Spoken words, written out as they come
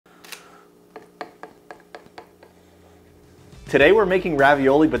Today we're making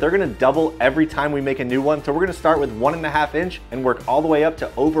ravioli, but they're gonna double every time we make a new one. So we're gonna start with 1.5 inch and work all the way up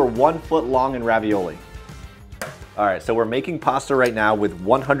to over 1 foot long in ravioli. All right, so we're making pasta right now with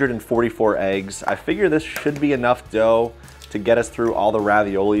 144 eggs. I figure this should be enough dough to get us through all the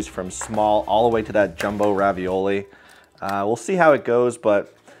raviolis from small all the way to that jumbo ravioli. We'll see how it goes,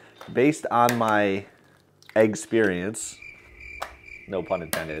 but based on my egg experience, no pun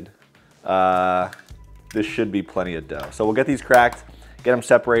intended, this should be plenty of dough. So we'll get these cracked, get them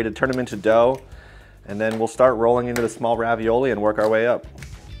separated, turn them into dough, and then we'll start rolling into the small ravioli and work our way up.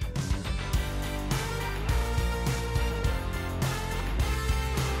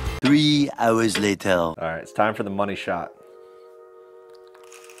 Three hours later. All right, it's time for the money shot.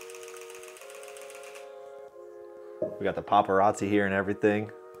 We got the paparazzi here and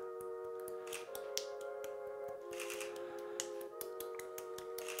everything.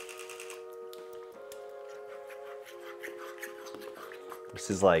 This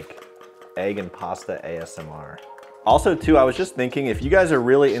is like egg and pasta ASMR. Also too, I was just thinking, if you guys are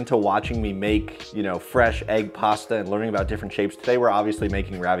really into watching me make, you know, fresh egg pasta and learning about different shapes, today we're obviously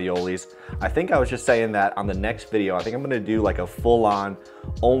making raviolis. I think I was just saying that on the next video, I think I'm gonna do like a full-on,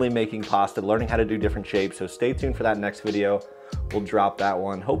 only making pasta, learning how to do different shapes. So stay tuned for that next video. We'll drop that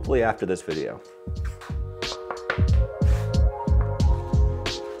one, hopefully after this video.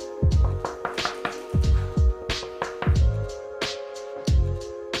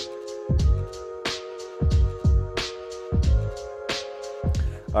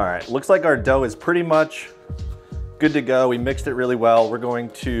 All right, looks like our dough is pretty much good to go. We mixed it really well. We're going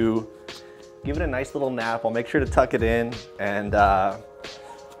to give it a nice little nap. I'll make sure to tuck it in, and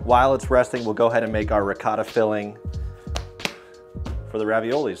while it's resting, we'll go ahead and make our ricotta filling for the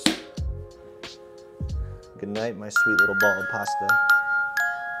raviolis. Good night, my sweet little ball of pasta.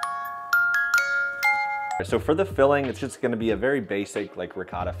 So for the filling, it's just gonna be a very basic like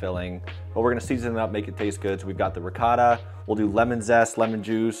ricotta filling, but we're gonna season it up, make it taste good. So we've got the ricotta, we'll do lemon zest, lemon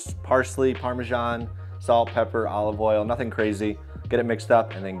juice, parsley, Parmesan, salt, pepper, olive oil, nothing crazy. Get it mixed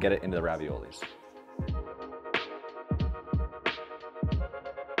up and then get it into the raviolis.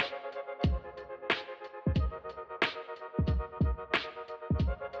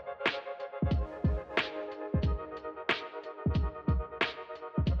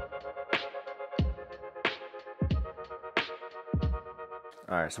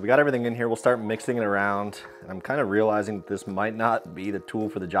 All right, so we got everything in here. We'll start mixing it around. And I'm kind of realizing that this might not be the tool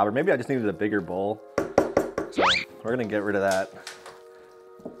for the job, or maybe I just needed a bigger bowl. So we're gonna get rid of that.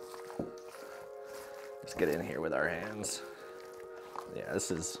 Let's get in here with our hands. Yeah,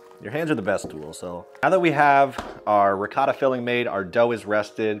 your hands are the best tool. So now that we have our ricotta filling made, our dough is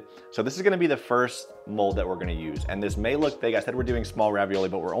rested. So this is gonna be the first mold that we're gonna use. And this may look big. I said we're doing small ravioli,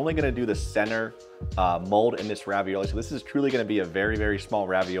 but we're only gonna do the center mold in this ravioli. So this is truly gonna be a very, very small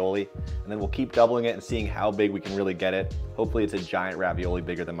ravioli. And then we'll keep doubling it and seeing how big we can really get it. Hopefully it's a giant ravioli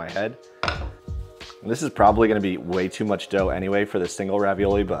bigger than my head. And this is probably gonna be way too much dough anyway for the single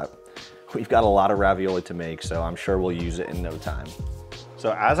ravioli, but we've got a lot of ravioli to make, so I'm sure we'll use it in no time.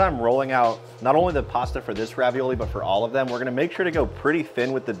 So as I'm rolling out not only the pasta for this ravioli, but for all of them, we're gonna make sure to go pretty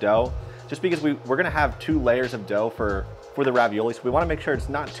thin with the dough, just because we're gonna have 2 layers of dough for the ravioli. So we wanna make sure it's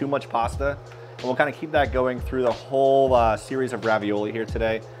not too much pasta. And we'll kind of keep that going through the whole series of ravioli here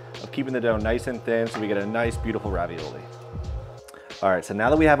today, of keeping the dough nice and thin so we get a nice, beautiful ravioli. All right, so now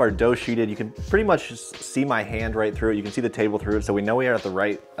that we have our dough sheeted, you can pretty much just see my hand right through it. You can see the table through it, so we know we are at the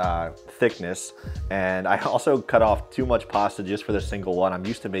right thickness. And I also cut off too much pasta just for the single one. I'm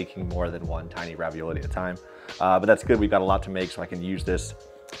used to making more than one tiny ravioli at a time, but that's good. We've got a lot to make, so I can use this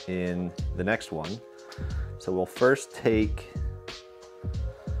in the next one. So we'll first take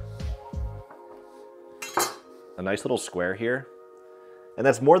a nice little square here. And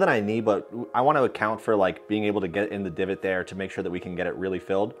that's more than I need, but I want to account for like being able to get in the divot there to make sure that we can get it really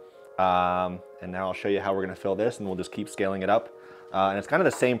filled. And now I'll show you how we're going to fill this, and we'll just keep scaling it up. And it's kind of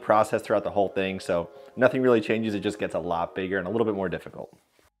the same process throughout the whole thing, so nothing really changes. It just gets a lot bigger and a little bit more difficult.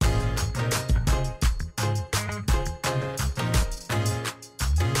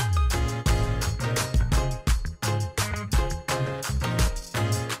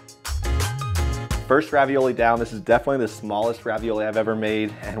 First ravioli down. This is definitely the smallest ravioli I've ever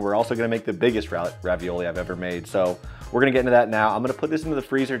made, and we're also gonna make the biggest ravioli I've ever made. So we're gonna get into that now. I'm gonna put this into the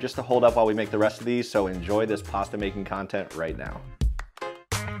freezer just to hold up while we make the rest of these, so enjoy this pasta making content right now.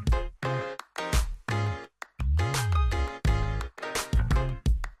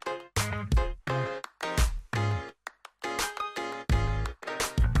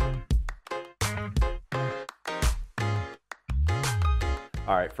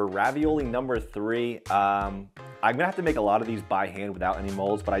 All right, for ravioli number 3, I'm gonna have to make a lot of these by hand without any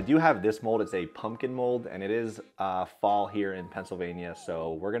molds, but I do have this mold. It's a pumpkin mold, and it is fall here in Pennsylvania,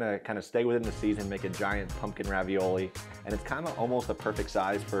 so we're gonna kind of stay within the season, make a giant pumpkin ravioli, and it's kind of almost the perfect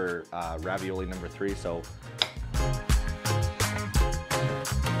size for ravioli number 3.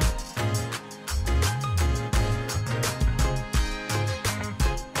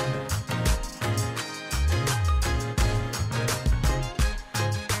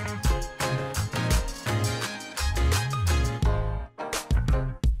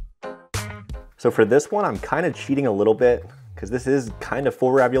 So for this one, I'm kind of cheating a little bit because this is kind of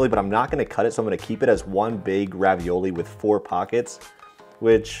full ravioli, but I'm not gonna cut it, so I'm gonna keep it as one big ravioli with 4 pockets,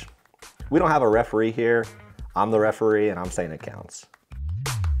 which we don't have a referee here. I'm the referee and I'm saying it counts.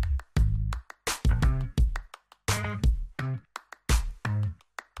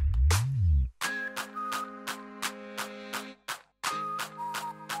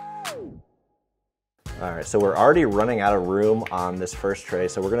 All right, so we're already running out of room on this first tray,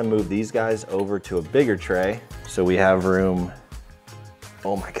 so we're gonna move these guys over to a bigger tray so we have room.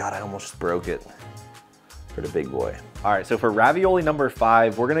 Oh my God, I almost broke it for the big boy. All right, so for ravioli number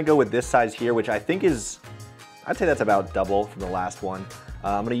 5, we're gonna go with this size here, which I think is, I'd say that's about double from the last one.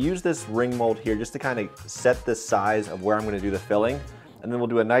 I'm gonna use this ring mold here just to kind of set the size of where I'm gonna do the filling, and then we'll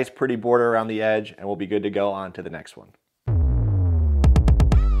do a nice pretty border around the edge, and we'll be good to go on to the next one.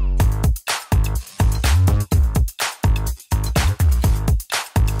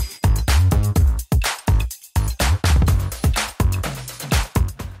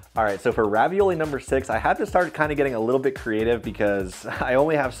 All right, so for ravioli number 6, I had to start kind of getting a little bit creative because I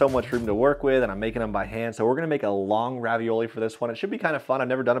only have so much room to work with and I'm making them by hand. So we're gonna make a long ravioli for this one. It should be kind of fun. I've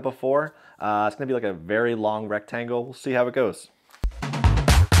never done it before. It's gonna be like a very long rectangle. We'll see how it goes.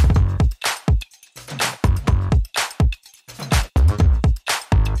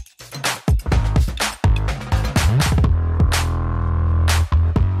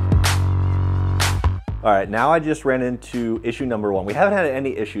 All right, now I just ran into issue number 1. We haven't had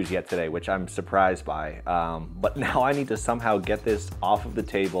any issues yet today, which I'm surprised by. But now I need to somehow get this off of the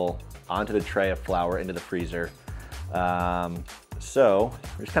table, onto the tray of flour, into the freezer. So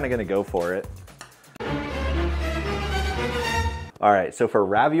we're just kind of gonna go for it. All right, so for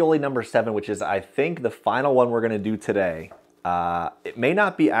ravioli number 7, which is I think the final one we're gonna do today, it may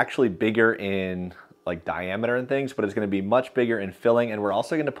not be actually bigger in like diameter and things, but it's gonna be much bigger in filling, and we're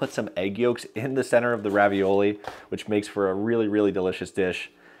also gonna put some egg yolks in the center of the ravioli, which makes for a really, really delicious dish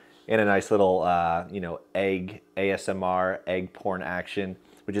and a nice little, you know, egg ASMR, egg porn action,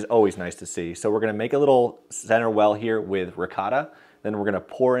 which is always nice to see. So we're gonna make a little center well here with ricotta, then we're gonna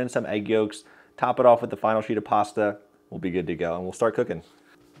pour in some egg yolks, top it off with the final sheet of pasta. We'll be good to go, and we'll start cooking.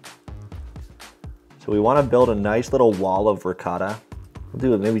 So we wanna build a nice little wall of ricotta. We'll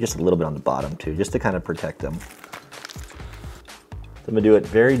do it maybe just a little bit on the bottom too, just to kind of protect them. So I'm gonna do it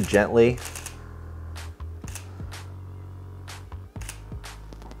very gently.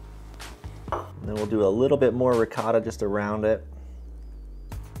 And then we'll do a little bit more ricotta just around it.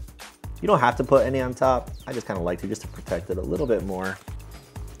 You don't have to put any on top. I just kind of like to, just to protect it a little bit more.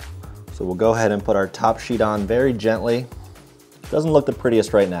 So we'll go ahead and put our top sheet on very gently. Doesn't look the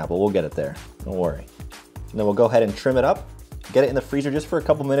prettiest right now, but we'll get it there, don't worry. And then we'll go ahead and trim it up. Get it in the freezer just for a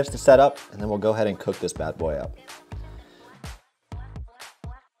couple minutes to set up, and then we'll go ahead and cook this bad boy up.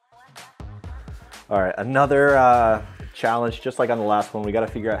 All right, another challenge, just like on the last one. We gotta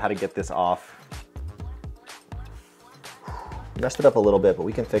figure out how to get this off. Messed it up a little bit, but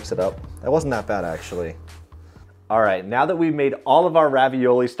we can fix it up. That wasn't that bad, actually. All right, now that we've made all of our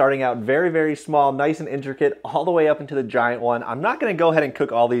ravioli, starting out very, very small, nice and intricate, all the way up into the giant one, I'm not gonna go ahead and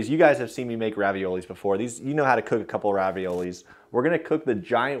cook all these. You guys have seen me make raviolis before. You know how to cook a couple raviolis. We're gonna cook the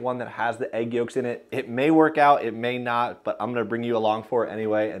giant one that has the egg yolks in it. It may work out, it may not, but I'm gonna bring you along for it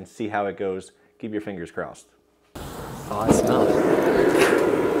anyway and see how it goes. Keep your fingers crossed. Oh, I smell it.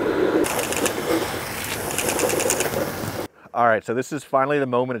 All right, so this is finally the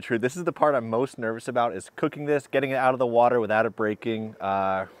moment of truth. This is the part I'm most nervous about, is cooking this, getting it out of the water without it breaking.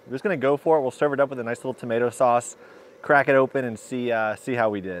 We're just gonna go for it. We'll serve it up with a nice little tomato sauce, crack it open and see how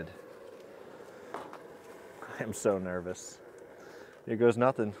we did. I'm so nervous. Here goes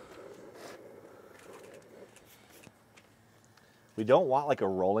nothing. We don't want like a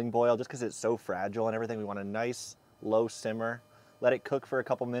rolling boil just because it's so fragile and everything. We want a nice low simmer. Let it cook for a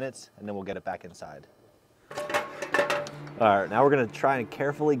couple minutes and then we'll get it back inside. All right, now we're gonna try and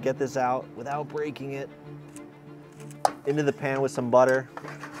carefully get this out without breaking it into the pan with some butter.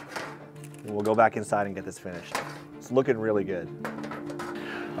 And we'll go back inside and get this finished. It's looking really good.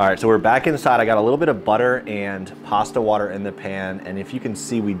 All right, so we're back inside. I got a little bit of butter and pasta water in the pan, and if you can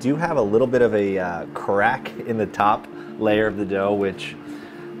see, we do have a little bit of a crack in the top layer of the dough, which,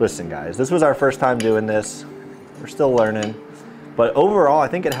 listen guys, this was our first time doing this. We're still learning, but overall, I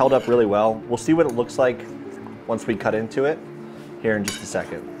think it held up really well. We'll see what it looks like once we cut into it here in just a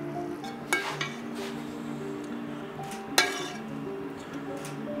second.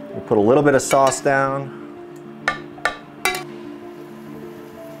 We'll put a little bit of sauce down.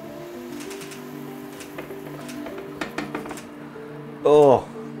 Oh,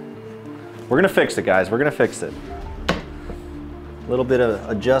 we're gonna fix it, guys. We're gonna fix it. A little bit of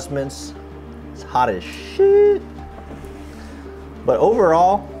adjustments. It's hot as shit. But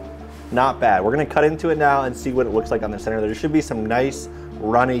overall, not bad. We're gonna cut into it now and see what it looks like on the center. There should be some nice,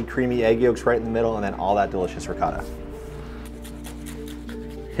 runny, creamy egg yolks right in the middle, and then all that delicious ricotta.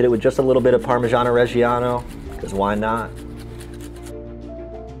 Hit it with just a little bit of Parmigiano Reggiano, because why not?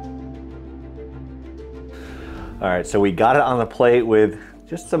 All right, so we got it on the plate with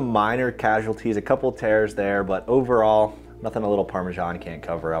just some minor casualties, a couple tears there, but overall, nothing a little Parmesan can't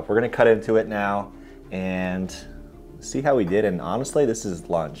cover up. We're gonna cut into it now and see how we did, and honestly, this is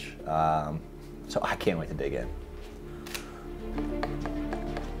lunch. So I can't wait to dig in.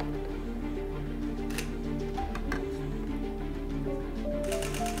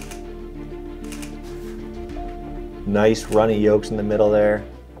 Nice runny yolks in the middle there.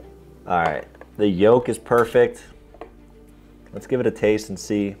 All right, the yolk is perfect. Let's give it a taste and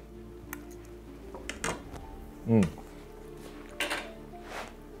see.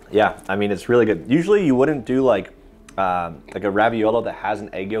 Yeah, I mean, it's really good. Usually you wouldn't do like a raviolo that has an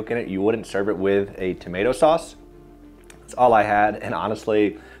egg yolk in it. You wouldn't serve it with a tomato sauce. That's all I had. And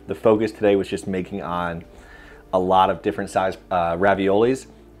honestly, the focus today was just making on a lot of different size raviolis.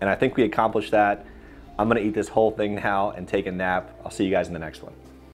 And I think we accomplished that. I'm gonna eat this whole thing now and take a nap. I'll see you guys in the next one.